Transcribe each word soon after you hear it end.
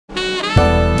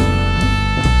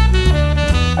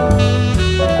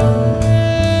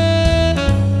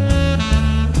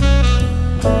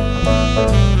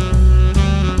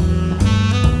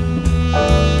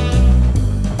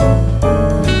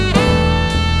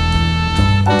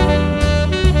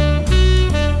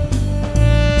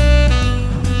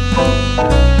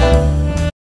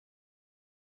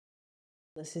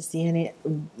This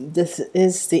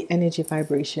is the energy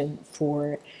vibration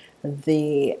for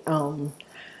the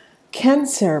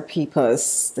Cancer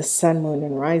peoples, the sun, moon,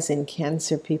 and rising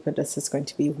Cancer people. This is going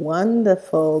to be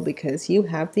wonderful because you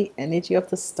have the energy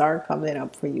of the star coming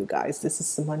up for you guys. This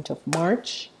is the month of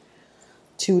March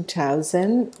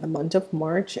 2000, the month of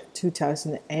March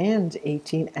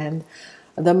 2018, and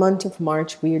the month of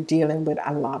March we are dealing with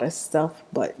a lot of stuff,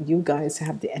 but you guys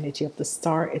have the energy of the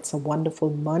star. It's a wonderful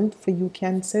month for you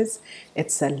Cancers.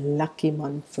 It's a lucky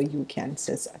month for you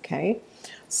Cancers. Okay,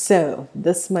 so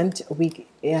this month we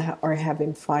are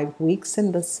having 5 weeks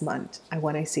in this month. I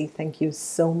want to say thank you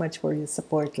so much for your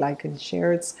support, like and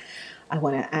shares. I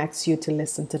want to ask you to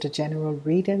listen to the general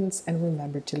readings and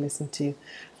remember to listen to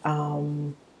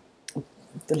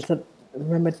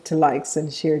remember to likes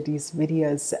and share these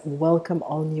videos. Welcome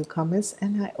all newcomers,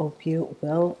 and I hope you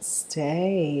will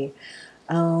stay.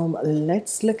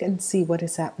 Let's look and see what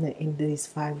is happening in these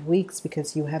 5 weeks,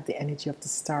 because you have the energy of the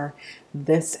star.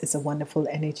 This is a wonderful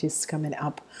energy coming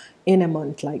up in a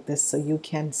month like this, so you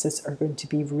Cancers are going to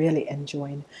be really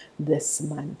enjoying this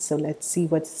month. So let's see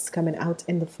what's coming out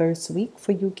in the first week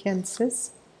for you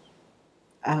Cancers.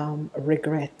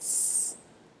 Regrets,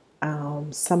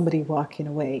 somebody walking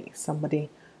away, somebody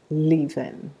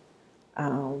leaving.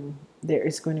 There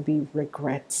is going to be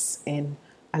regrets in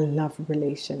a love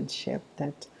relationship,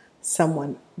 that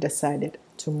someone decided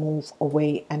to move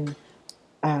away and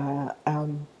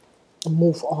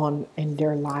move on in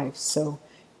their lives. So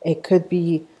it could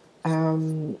be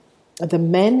the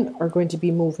men are going to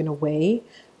be moving away,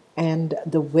 and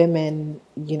the women,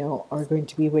 are going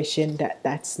to be wishing that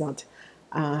that's not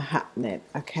happening.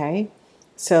 Okay,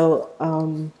 so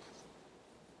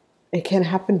it can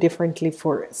happen differently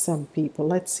for some people.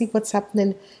 Let's see what's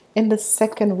happening in the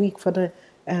second week for the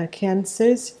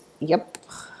Cancers. Yep.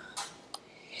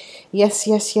 Yes.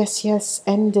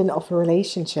 Ending of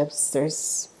relationships.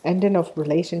 There's ending of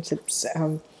relationships.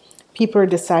 People are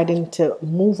deciding to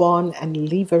move on and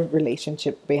leave a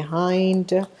relationship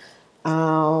behind.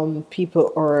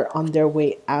 People are on their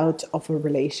way out of a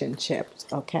relationship.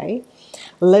 Okay,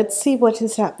 let's see what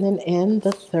is happening in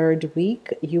the third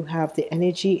week. You have the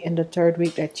energy in the third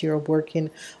week that you're working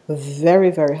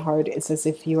very, very hard. It's as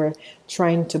if you are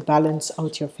trying to balance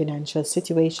out your financial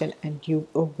situation, and you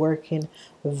are working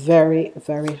very,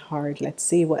 very hard. Let's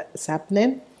see what's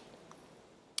happening.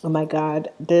 Oh my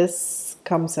God, this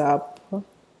comes up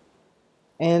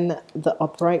in the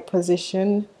upright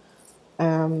position.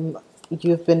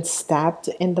 You've been stabbed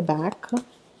in the back.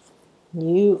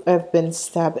 You have been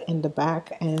stabbed in the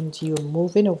back, and you're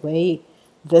moving away.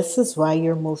 This is why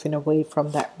you're moving away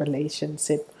from that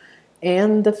relationship.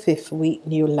 And the fifth week,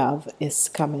 new love is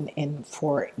coming in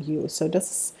for you. So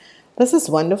this is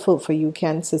wonderful for you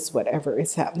Cancers, whatever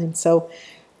is happening. So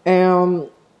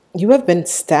you have been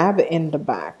stabbed in the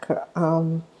back.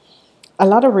 A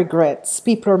lot of regrets.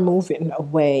 People are moving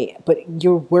away, but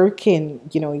you're working,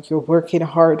 you're working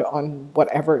hard on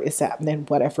whatever is happening,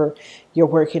 whatever you're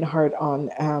working hard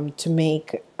on, to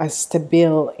make a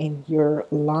stable in your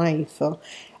life.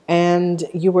 And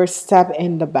you were stabbed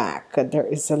in the back. There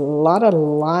is a lot of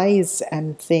lies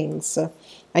and things,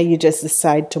 and you just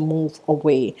decide to move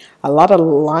away. A lot of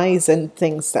lies and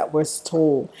things that was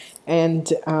told, and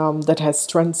that has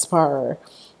transpired.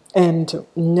 And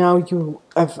now you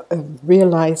have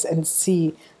realized and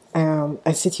see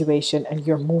a situation, and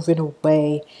you're moving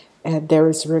away, and there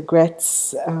is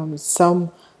regrets.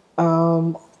 Some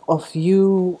of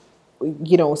you,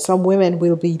 some women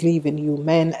will be leaving you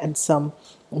men, and some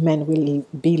men will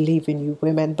be leaving you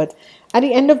women. But at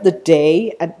the end of the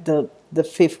day, at the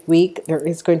fifth week, there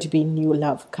is going to be new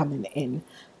love coming in,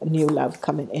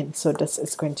 so this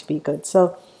is going to be good.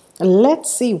 So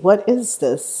let's see, what is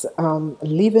this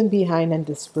leaving behind and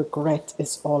this regret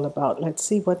is all about. Let's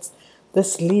see what's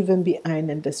this leaving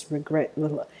behind and this regret.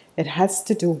 It has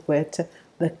to do with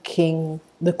the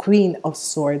Queen of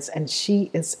Swords, and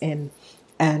she is in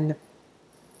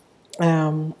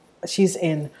she's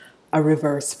in a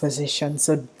reverse position.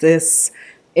 So this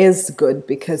is good,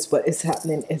 because what is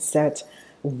happening is that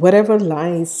whatever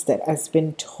lies that has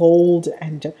been told,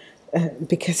 and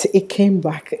because it came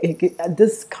back,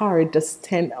 this card, this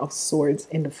 10 of Swords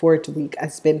in the fourth week,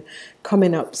 has been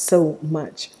coming up so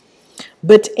much.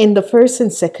 But in the first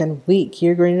and second week,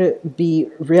 you're going to be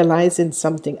realizing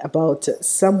something about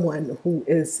someone who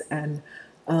is an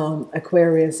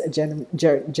Aquarius, a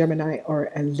Gemini,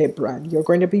 or a Libra. You're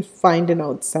going to be finding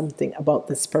out something about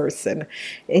this person,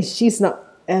 and she's not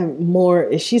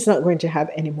going to have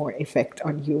any more effect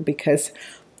on you, because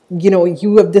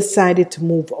you have decided to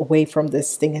move away from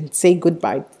this thing and say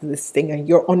goodbye to this thing, and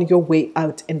you're on your way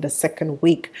out in the second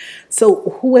week.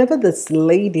 So whoever this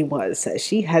lady was,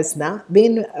 she has not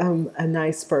been a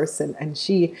nice person, and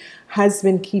she has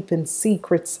been keeping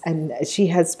secrets, and she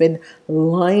has been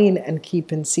lying and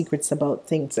keeping secrets about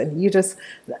things, and you just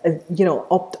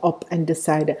opt up and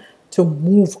decide to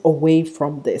move away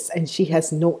from this, and she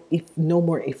has no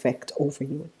more effect over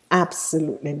you,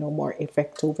 absolutely no more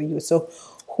effect over you. So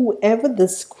whoever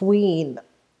this Queen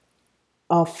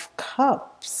of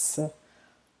Cups,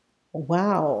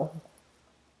 wow.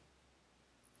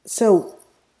 So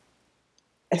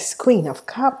as Queen of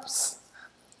Cups,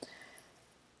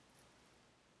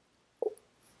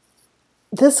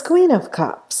 this Queen of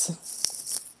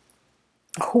Cups,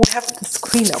 whoever this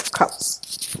Queen of Cups,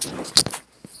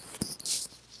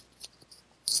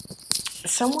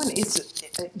 someone is,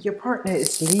 your partner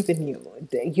is leaving you,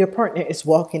 your partner is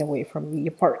walking away from you,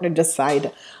 your partner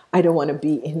decide, I don't want to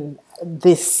be in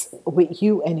this with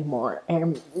you anymore.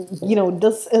 And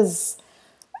this is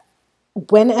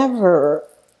whenever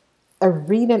a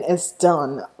reading is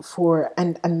done for,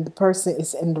 and the person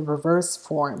is in the reverse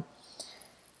form,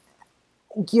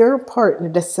 your partner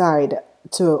decide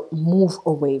to move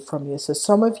away from you. So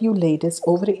some of you ladies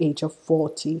over the age of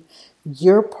 40,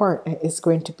 your partner is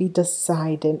going to be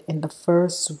deciding in the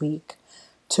first week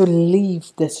to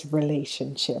leave this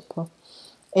relationship.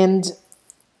 And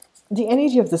the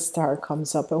energy of the star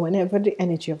comes up, and whenever the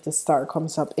energy of the star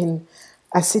comes up in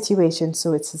a situation,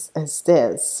 so it's as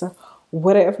this,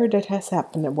 whatever that has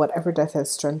happened and whatever that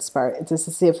has transpired, it is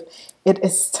as if it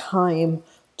is time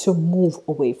to move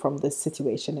away from this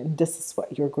situation, and this is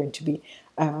what you're going to be,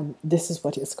 this is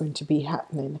what is going to be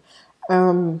happening.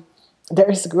 There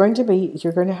is going to be,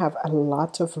 you're going to have a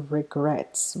lot of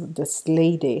regrets. This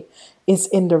lady is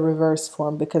in the reverse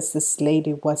form because this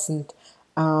lady wasn't,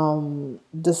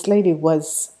 this lady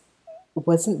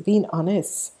wasn't being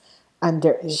honest, and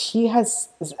there she has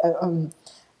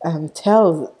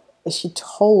tell she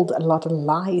told a lot of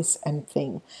lies and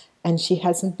thing, and she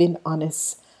hasn't been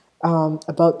honest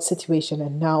about the situation,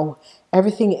 and now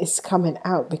everything is coming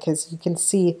out because you can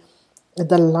see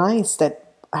the lies that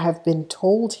have been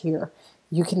told here.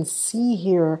 You can see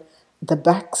here the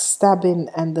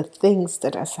backstabbing and the things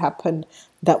that has happened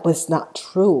that was not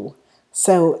true.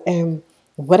 So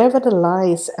whatever the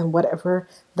lies and whatever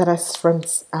that has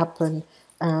happened,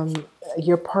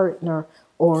 your partner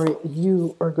or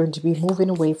you are going to be moving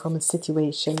away from a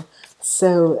situation.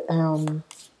 So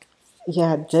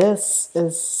yeah, this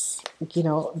is,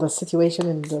 the situation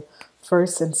in the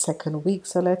first and second week.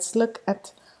 So let's look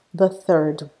at the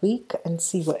third week and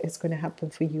see what is going to happen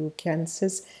for you,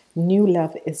 Cancers. New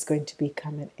love is going to be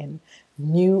coming in.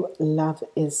 New love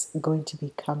is going to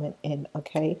be coming in,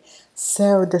 okay?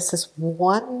 So this is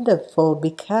wonderful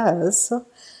because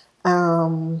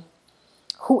whoever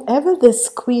this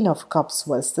Queen of Cups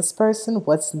was, this person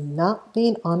was not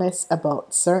being honest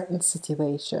about certain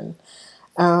situation.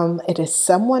 It is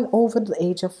someone over the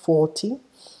age of 40,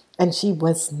 and she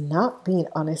was not being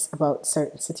honest about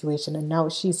certain situation, and now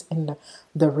she's in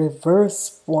the reverse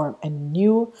form, and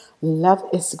new love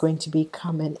is going to be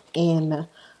coming in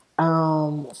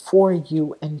for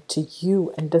you and to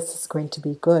you, and this is going to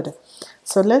be good.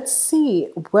 So let's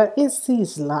see, what is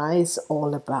these lies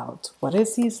all about? What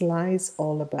is these lies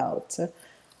all about?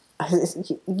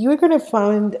 You're going to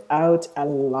find out a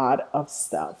lot of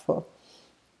stuff.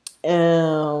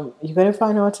 You're going to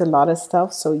find out a lot of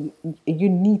stuff, so you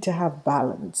need to have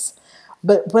balance.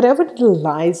 But whatever the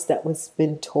lies that was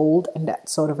been told and that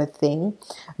sort of a thing,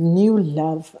 new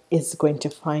love is going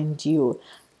to find you,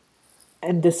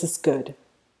 and this is good.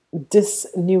 This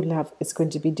new love is going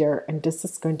to be there, and this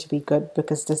is going to be good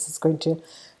because this is going to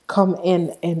come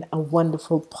in a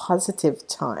wonderful positive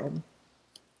time.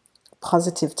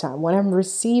 Positive time. What I'm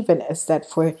receiving is that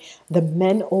for the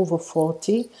men over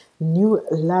 40, new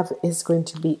love is going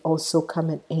to be also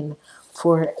coming in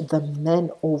for the men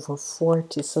over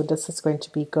 40. So this is going to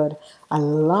be good. A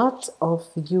lot of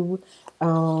you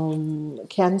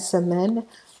Cancer men,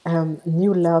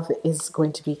 new love is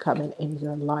going to be coming in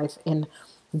your life in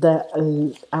the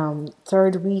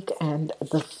third week and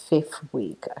the fifth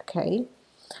week, okay?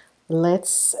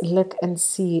 Let's look and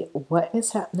see what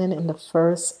is happening in the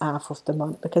first half of the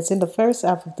month, because in the first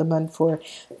half of the month for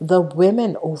the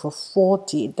women over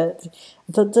 40, it's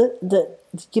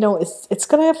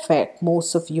going to affect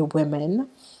most of you women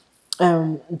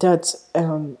that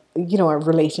a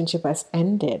relationship has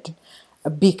ended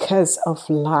because of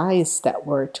lies that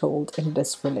were told in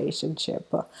this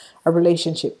relationship. A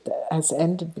relationship that has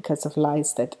ended because of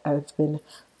lies that have been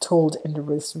told in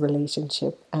this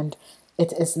relationship, and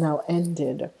it is now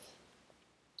ended.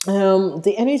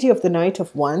 The energy of the Knight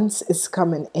of Wands is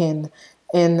coming in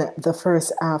the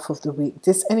first half of the week.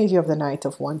 This energy of the Knight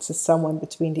of Wands is someone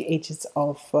between the ages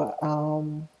of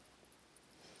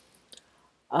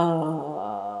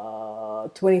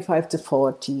 25 to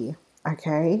 40.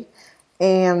 Okay,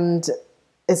 and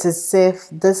it's as if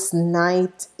this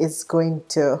knight is going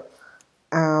to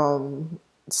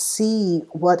see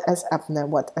what has happened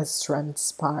and what has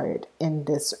transpired in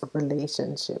this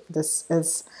relationship. This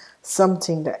is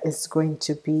something that is going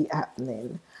to be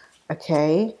happening.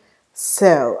 Okay,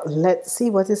 so let's see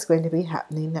what is going to be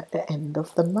happening at the end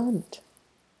of the month.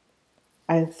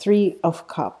 Three of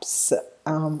Cups,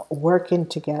 working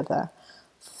together.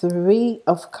 Three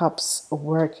of Cups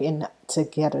working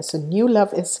together. So new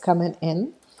love is coming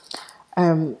in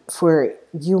for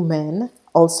you men,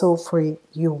 also for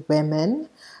you women.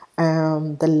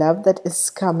 The love that is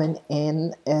coming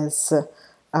in is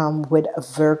with a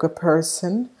Virgo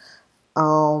person.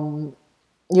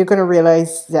 You're going to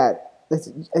realize that,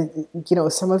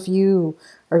 some of you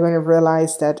are going to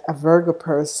realize that a Virgo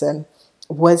person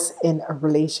was in a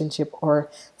relationship or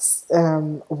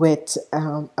with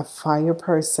a fire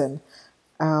person.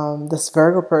 This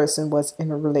Virgo person was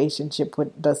in a relationship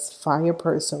with this fire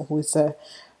person who is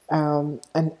an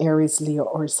Aries, Leo,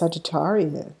 or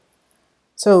Sagittarius.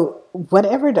 So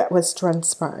whatever that was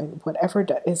transpiring, whatever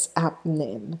that is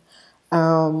happening,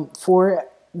 for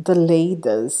the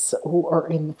ladies who are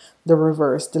in the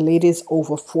reverse, the ladies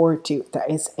over 40 that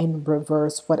is in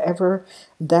reverse, whatever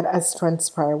that has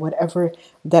transpired, whatever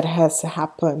that has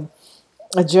happened,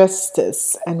 a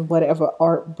justice and whatever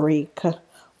heartbreak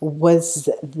was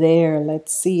there.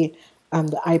 Let's see,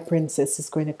 the High Princess is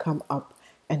going to come up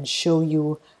and show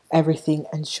you everything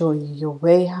and show you your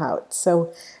way out.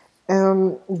 So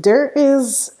there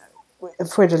is,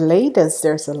 for the ladies,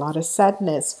 there's a lot of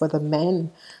sadness. For the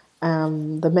men are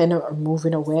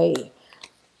moving away.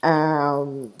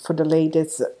 For the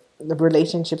ladies, the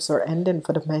relationships are ending.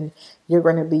 For the men, you're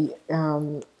going to be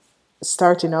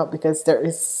starting out, because there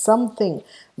is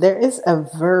a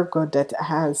Virgo that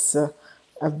has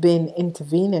been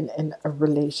intervening in a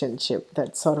relationship,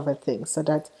 that sort of a thing. So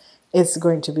that is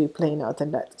going to be playing out,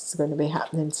 and that's going to be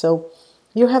happening. So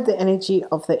you have the energy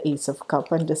of the Ace of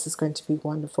Cups, and this is going to be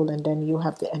wonderful. And then you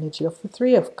have the energy of the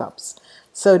Three of Cups.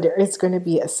 So there is going to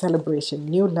be a celebration,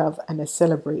 new love and a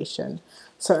celebration.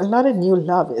 So a lot of new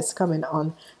love is coming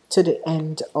on to the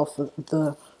end of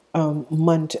the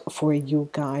month for you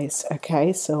guys.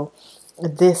 Okay, so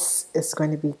this is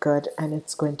going to be good and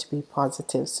it's going to be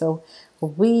positive. So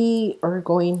we are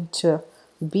going to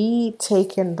be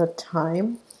taking the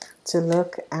time to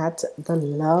look at the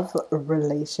love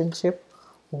relationship,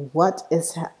 what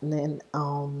is happening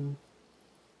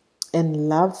in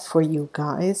love for you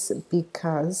guys,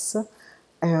 because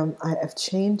I have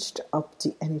changed up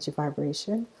the energy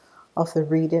vibration of the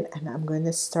reading, and I'm going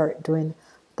to start doing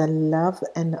the love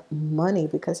and money,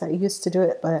 because I used to do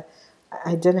it, but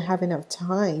I didn't have enough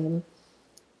time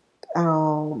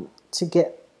to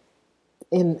get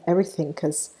in everything,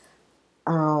 because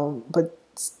but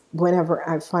whenever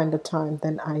I find the time,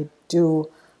 then I do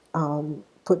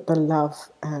put the love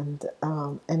and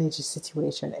energy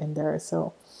situation in there.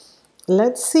 So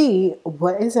let's see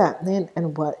what is happening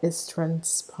and what is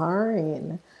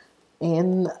transpiring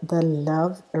in the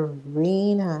love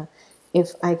arena.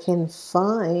 If I can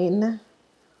find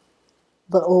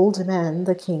the old man,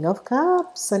 the King of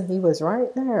Cups, and he was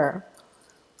right there.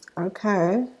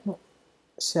 Okay,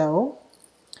 so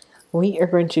we are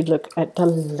going to look at the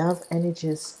love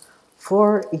energies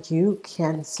for you,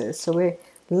 Cancer. So we're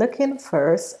looking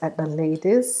first at the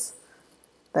ladies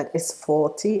that is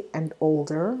 40 and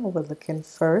older. We're looking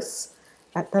first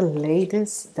at the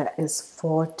ladies that is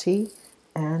 40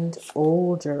 and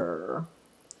older.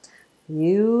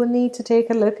 You need to take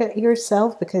a look at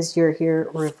yourself, because you're here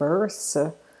reverse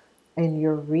in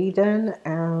your reading.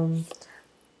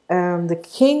 The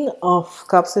King of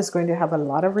Cups is going to have a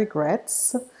lot of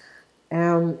regrets.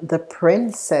 The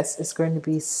Princess is going to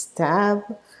be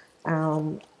stabbed.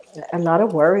 A lot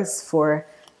of worries for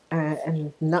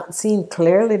and not seeing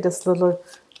clearly. This little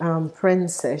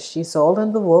princess, she's all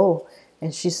in the wool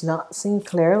and she's not seeing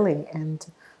clearly. And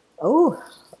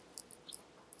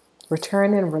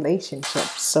return in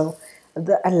relationships. So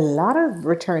a lot of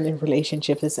return in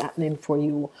relationship is happening for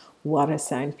you, water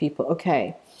sign people.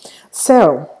 Okay,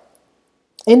 so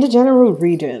in the general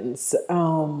readings,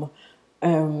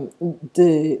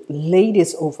 the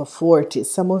ladies over 40,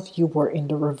 some of you were in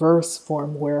the reverse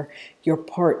form, where your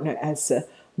partner has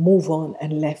moved on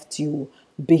and left you,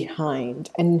 behind.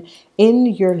 And in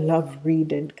your love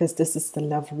reading, because this is the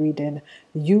love reading,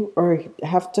 you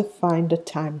have to find the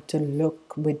time to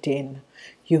look within.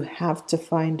 You have to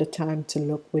find the time to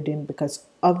look within, because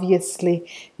obviously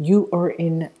you are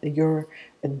in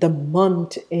the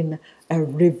month in a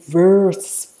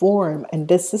reverse form. And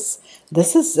this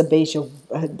is a beige.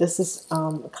 This is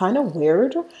kind of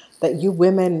weird that you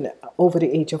women over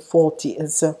the age of 40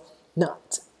 is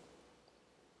not.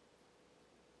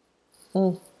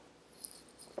 You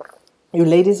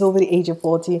ladies over the age of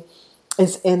 40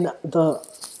 is in the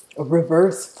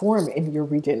reverse form in your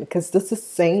reading, because this is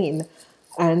saying,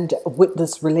 and with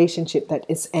this relationship that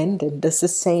is ended, this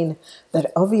is saying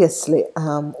that obviously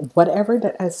whatever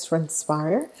that has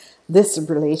transpired, this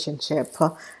relationship,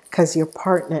 because your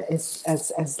partner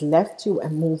has left you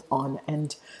and moved on,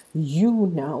 and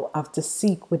you now have to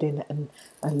seek within and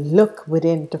look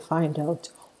within to find out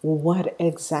what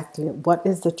is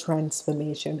the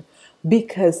transformation,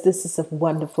 because this is a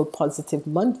wonderful positive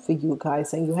month for you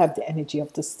guys, and you have the energy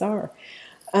of the star.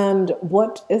 And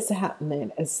what is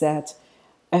happening is that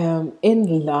in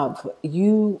love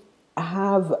you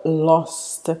have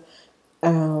lost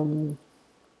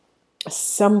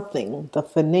something, the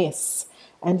finesse,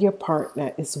 and your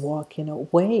partner is walking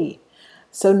away.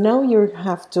 So now you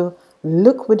have to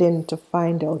look within to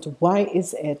find out, why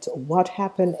is it, what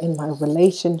happened in my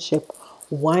relationship,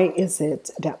 why is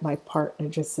it that my partner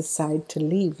just decided to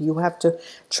leave. You have to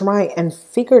try and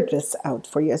figure this out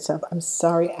for yourself. I'm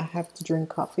sorry, I have to drink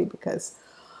coffee because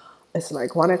it's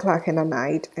like 1 o'clock in the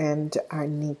night and I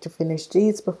need to finish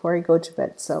these before I go to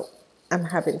bed. So I'm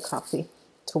having coffee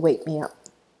to wake me up.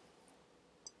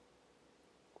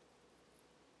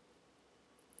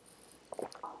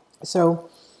 So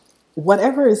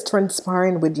whatever is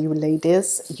transpiring with you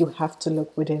ladies, you have to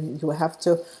look within. You have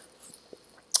to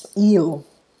heal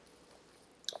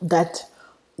that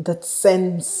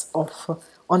sense of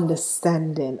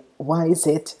understanding. Why is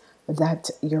it that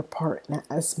your partner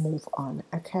has moved on?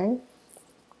 Okay.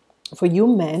 For you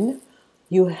men,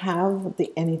 you have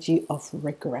the energy of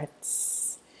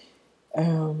regrets.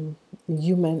 You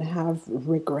men have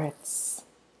regrets.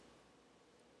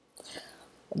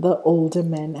 The older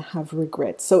men have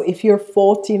regrets. So if you're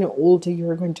 14 or older,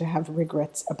 you're going to have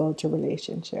regrets about your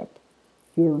relationship.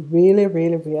 You're really,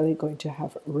 really, really going to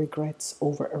have regrets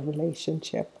over a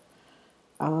relationship.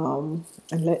 And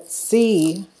let's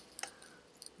see,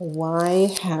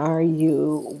 why are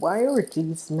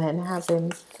these men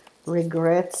having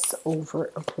regrets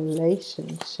over a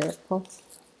relationship?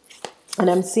 And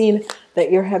I'm seeing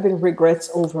that you're having regrets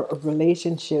over a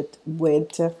relationship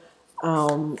with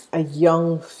a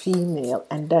young female,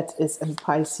 and that is in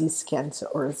Pisces, Cancer,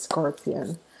 or a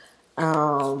Scorpion.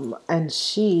 And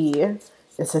she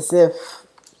is as if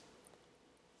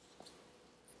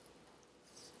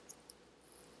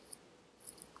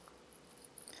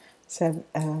Seven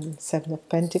of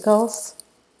Pentacles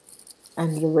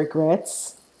and the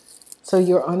regrets. So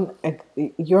you're on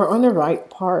the right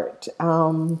part.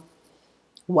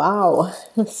 Wow,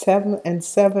 7 and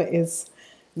 7 is,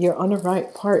 you're on the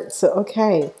right part. So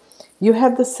okay, you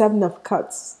have the 7 of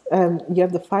Cups. You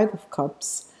have the 5 of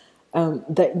Cups.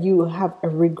 That you have a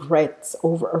regrets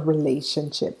over a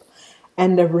relationship,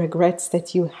 and the regrets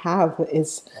that you have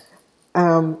is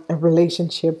a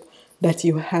relationship that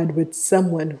you had with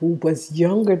someone who was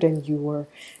younger than you were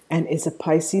and is a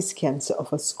Pisces, Cancer,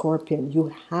 of a Scorpion.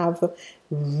 You have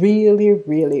really,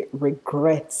 really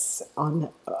regrets on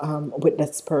with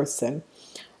this person.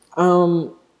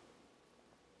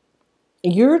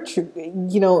 You're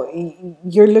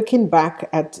you're looking back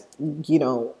at,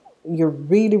 you're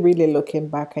really, really looking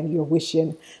back, and you're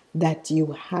wishing that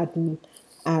you hadn't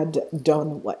had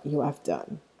done what you have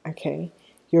done. Okay,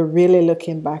 you're really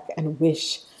looking back and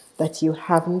wish that you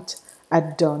haven't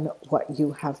had done what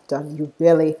you have done. You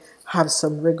really have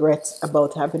some regrets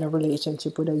about having a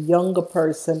relationship with a younger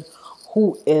person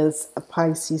who is a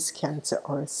Pisces, Cancer,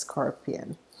 or a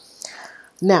Scorpion.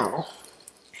 Now,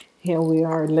 here we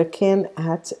are looking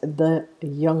at the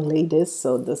young ladies.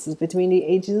 So this is between the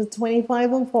ages of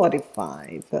 25 and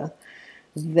 45.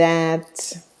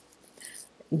 That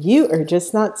you are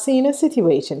just not seeing a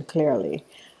situation clearly.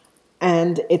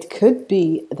 And it could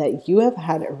be that you have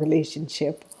had a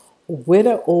relationship with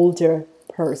an older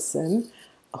person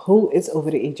who is over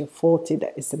the age of 40,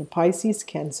 that is in a Pisces,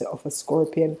 Cancer, of a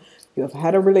Scorpion. You have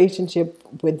had a relationship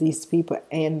with these people,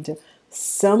 and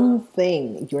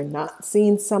something, you're not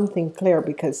seeing something clear,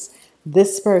 because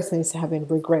this person is having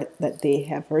regret that they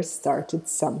ever started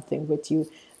something with you.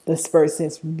 This person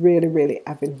is really, really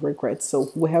having regret. So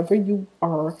whoever you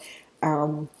are,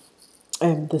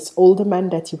 this older man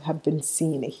that you have been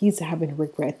seeing, he's having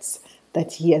regrets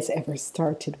that he has ever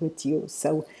started with you.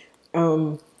 So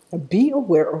be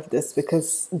aware of this,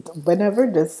 because whenever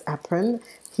this happens,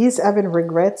 he's having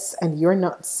regrets and you're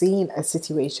not seeing a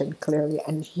situation clearly,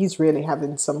 and he's really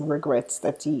having some regrets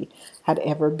that he had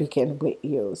ever begun with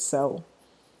you. So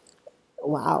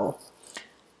wow.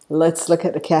 Let's look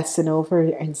at the casting over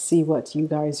and see what you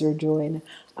guys are doing.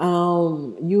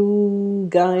 You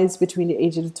guys between the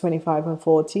ages of 25 and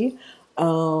 40,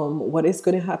 what is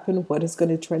going to happen, what is going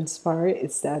to transpire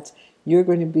is that you're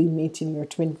going to be meeting your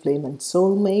twin flame and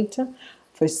soulmate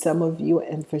for some of you,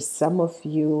 and for some of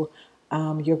you,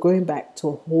 you're going back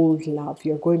to old love.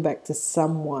 You're going back to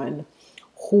someone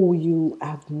who you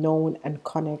have known and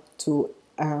connect to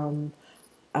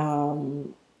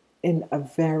in a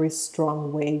very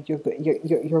strong way.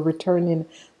 You're returning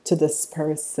to this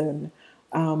person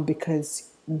because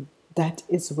that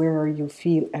is where you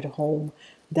feel at home.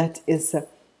 That is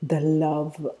the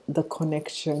love, the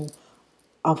connection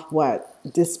of what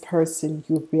this person,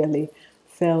 you really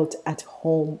felt at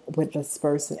home with this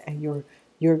person, and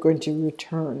you're going to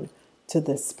return to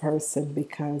this person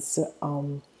because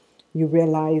you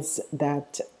realize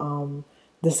that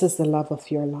this is the love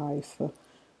of your life.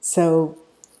 So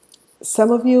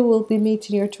some of you will be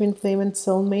meeting your twin flame and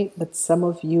soulmate, but some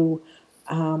of you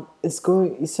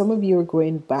some of you are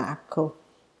going back.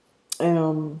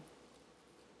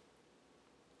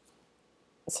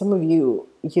 Some of you,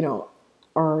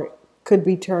 are could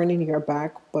be turning your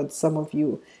back, but some of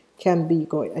you can be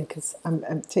going. And because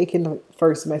I'm taking the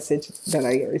first message that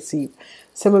I received,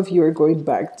 some of you are going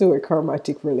back to a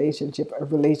karmatic relationship, a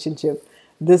relationship.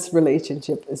 This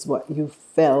relationship is what you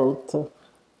felt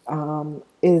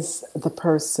is the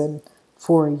person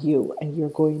for you, and you're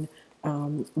going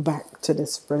back to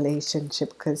this relationship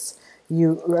because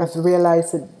you have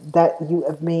realized that you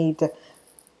have made,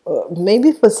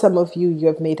 maybe for some of you, you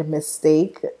have made a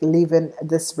mistake leaving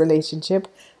this relationship,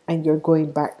 and you're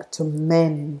going back to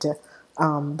mend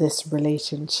this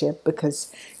relationship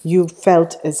because you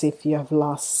felt as if you have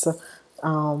lost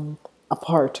a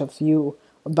part of you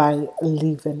by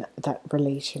leaving that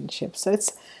relationship. So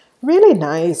it's really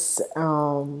nice.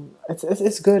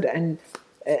 It's good. And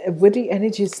with the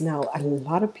energies now, a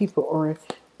lot of people are,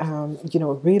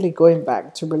 really going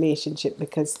back to relationship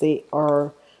because they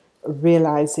are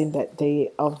realizing that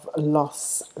they have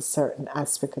lost a certain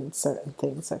aspect and certain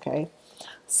things. Okay,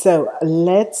 so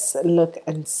let's look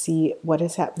and see what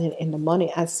is happening in the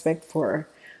money aspect for.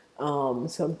 So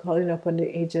I'm calling up on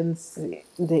the agents,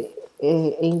 the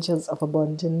angels of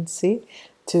abundance,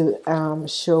 to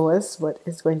show us what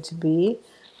is going to be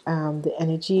the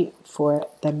energy for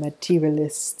the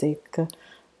materialistic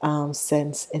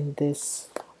sense in this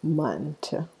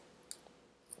month.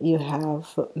 You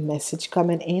have a message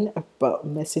coming in about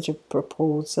message of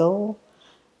proposal.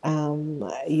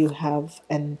 You have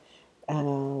and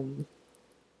you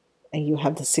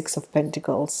have the Six of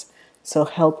Pentacles. So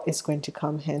help is going to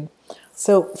come in.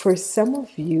 So for some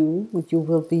of you, you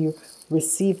will be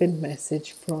receiving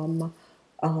message from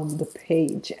the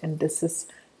page, and this is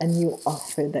a new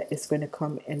offer that is going to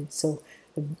come in. So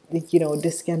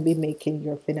this can be making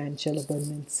your financial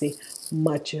abundance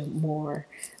much more.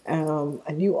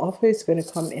 A new offer is going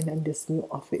to come in, and this new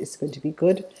offer is going to be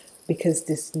good because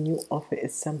this new offer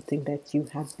is something that you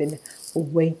have been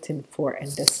waiting for,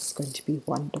 and this is going to be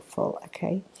wonderful.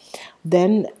 Okay,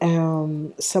 then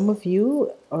some of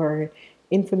you, or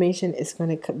information is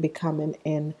going to be coming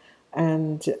in,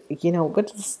 and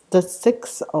but the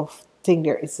six of thing,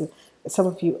 there is some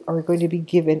of you are going to be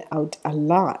giving out a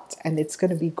lot, and it's going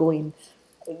to be going,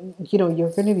 you're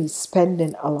going to be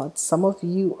spending a lot. Some of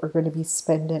you are going to be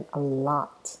spending a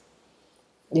lot.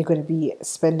 You're going to be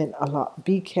spending a lot.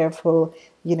 Be careful.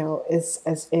 It's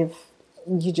as if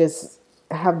you just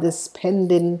have this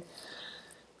spending,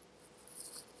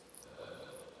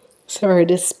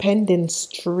 this spending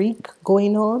streak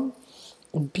going on.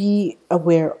 Be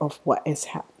aware of what is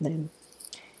happening.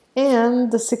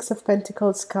 And the Six of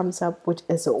Pentacles comes up, which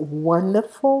is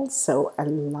wonderful. So a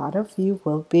lot of you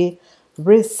will be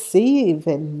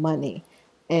receiving money,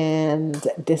 and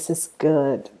this is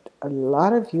good. A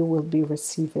lot of you will be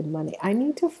receiving money. I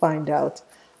need to find out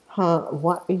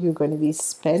what are you going to be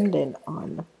spending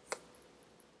on.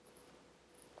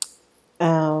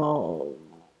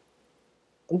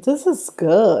 This is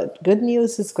good. Good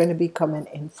news is going to be coming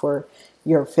in for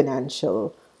your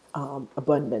financial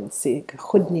abundance.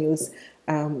 Good news,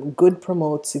 good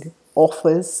promotes,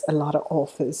 offers, a lot of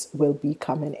offers will be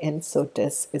coming in. So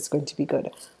this is going to be good.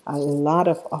 A lot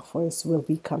of offers will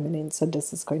be coming in. So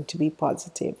this is going to be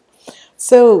positive.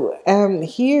 So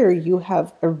here you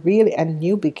have a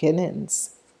new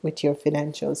beginnings with your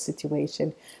financial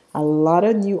situation. A lot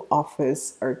of new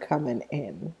offers are coming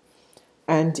in,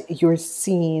 and you're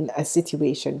seeing a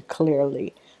situation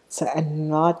clearly. So a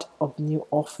lot of new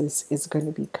offers is going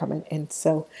to be coming in.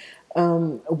 So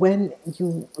when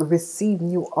you receive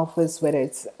new offers, whether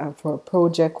it's for a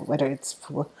project, whether it's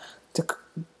for to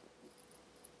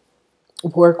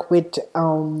work with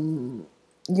you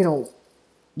know,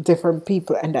 different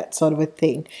people and that sort of a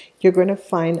thing, you're going to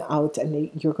find out and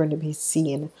you're going to be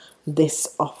seeing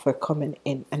this offer coming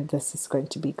in, and this is going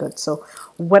to be good. So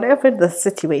whatever the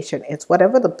situation is,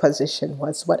 whatever the position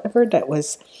was, whatever that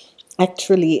was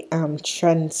actually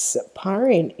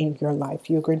transpiring in your life,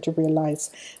 you're going to realize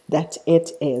that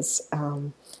it is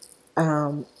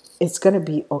it's going to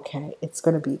be okay, it's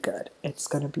going to be good, it's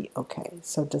going to be okay.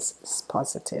 So this is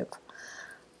positive.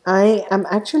 I am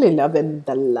actually loving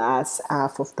the last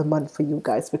half of the month for you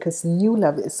guys, because new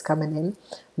love is coming in,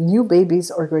 new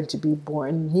babies are going to be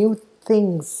born, new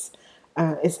things.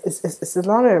 It's a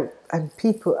lot of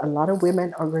people, a lot of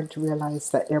women are going to realize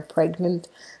that they're pregnant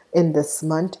in this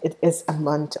month. It is a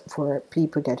month for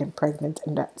people getting pregnant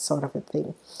and that sort of a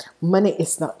thing. Money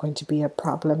is not going to be a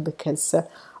problem, because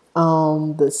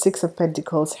the Six of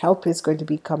Pentacles help is going to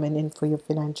be coming in for your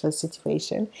financial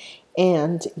situation,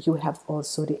 and you have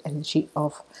also the energy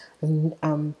of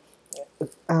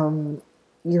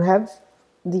you have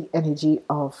the energy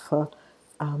of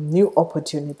new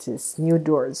opportunities, new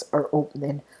doors are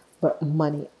opening, but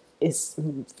money is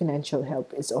financial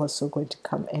help is also going to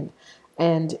come in,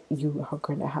 and you are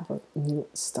going to have a new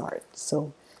start.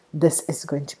 So this is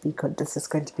going to be good, this is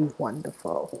going to be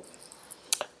wonderful.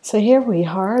 So here we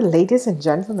are, ladies and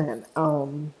gentlemen.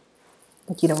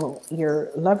 You know, your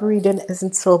love reading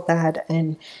isn't so bad,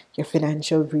 and your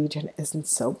financial reading isn't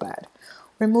so bad.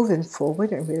 We're moving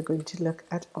forward, and we're going to look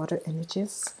at other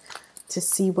energies to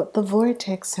see what the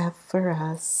vortex have for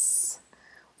us.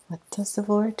 What does the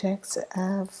vortex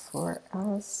have for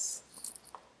us?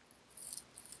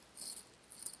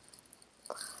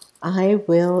 I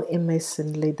will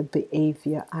imitate the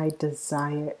behavior I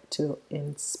desire to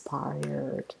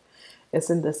inspire.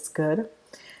 Isn't this good?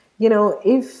 You know,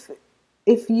 if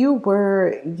you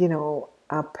were, you know,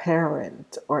 a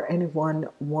parent or anyone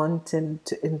wanting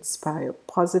to inspire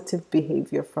positive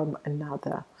behavior from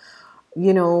another,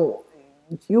 you know,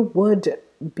 you would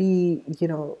be, you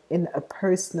know, in a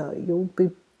personal, you'll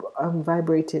be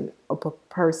vibrating up a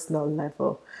personal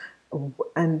level.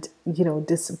 And, you know,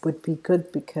 this would be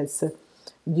good because,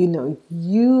 you know,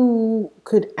 you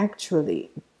could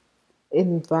actually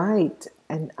invite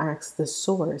and ask the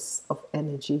source of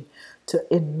energy to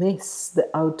emit the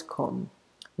outcome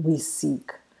we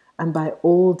seek. And by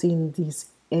holding these,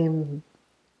 you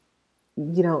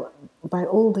know, by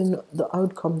holding the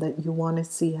outcome that you want to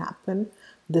see happen,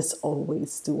 this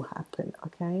always do happen,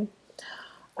 okay?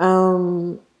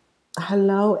 Allow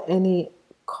any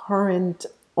current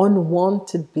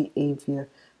unwanted behavior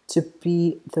to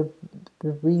be the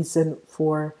reason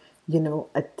for, you know,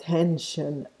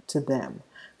 attention to them.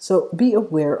 So be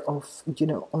aware of, you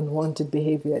know, unwanted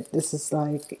behavior. This is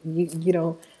like, you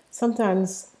know,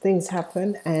 sometimes things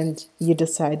happen and you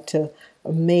decide to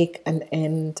make an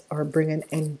end or bring an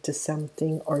end to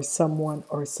something or someone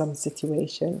or some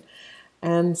situation.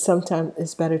 And sometimes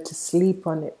it's better to sleep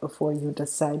on it before you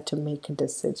decide to make a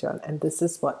decision. And this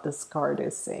is what this card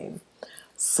is saying.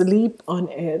 Sleep on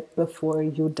it before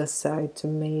you decide to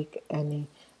make any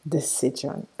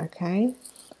decision, okay?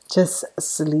 Just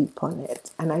sleep on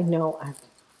it. And I know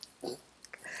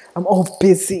I'm all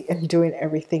busy and doing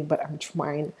everything, but I'm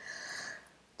trying.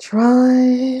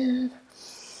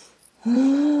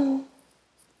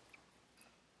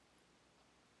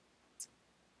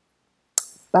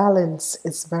 Balance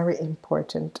is very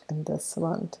important in this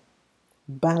month.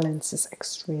 Balance is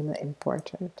extremely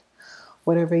important.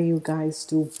 Whatever you guys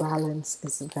do, balance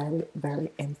is very,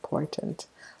 very important.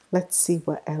 Let's see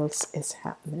what else is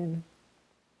happening.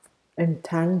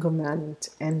 Entanglement.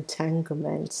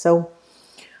 So,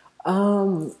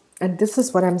 and this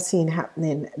is what I'm seeing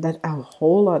happening, that a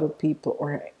whole lot of people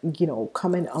are, you know,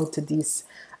 coming out of these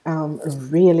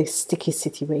really sticky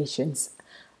situations.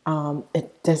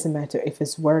 It doesn't matter if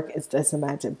it's work, it doesn't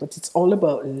matter, but it's all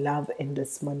about love in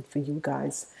this month for you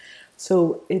guys.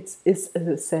 So it's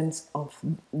a sense of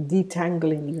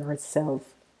detangling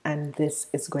yourself, and this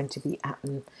is going to be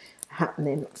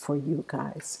happening for you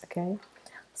guys, okay?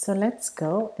 So let's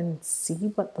go and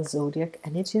see what the zodiac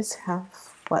energies have.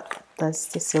 What does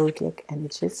the zodiac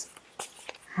energies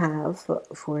have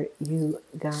for you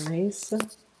guys?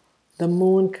 The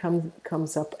moon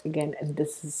comes up again, and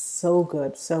this is so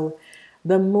good. So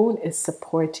the moon is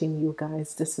supporting you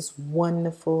guys. This is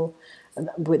wonderful.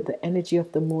 With the energy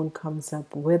of the moon comes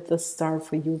up with the star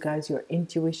for you guys. Your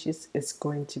intuition is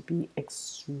going to be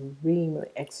extremely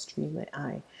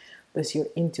high, because your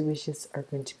intuitions are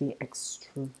going to be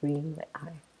extremely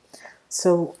high.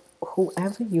 So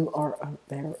whoever you are out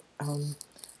there,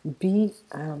 be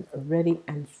ready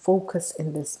and focus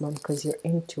in this month, because your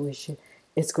intuition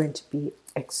is going to be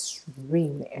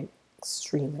extremely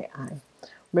high.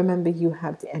 Remember, you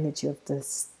have the energy of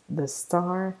the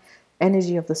star.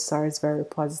 Energy of the star is very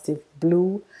positive.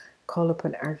 Blue, call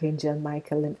upon Archangel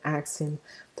Michael and ask him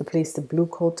to place the blue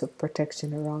coat of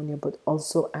protection around you, but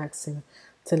also ask him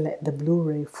to let the blue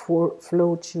ray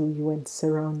flow through you and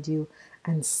surround you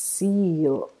and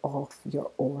seal off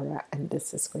your aura. And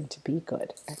this is going to be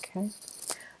good, okay?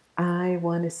 I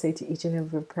want to say to each and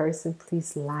every person,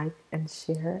 please like and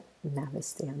share.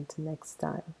 Namaste until next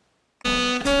time.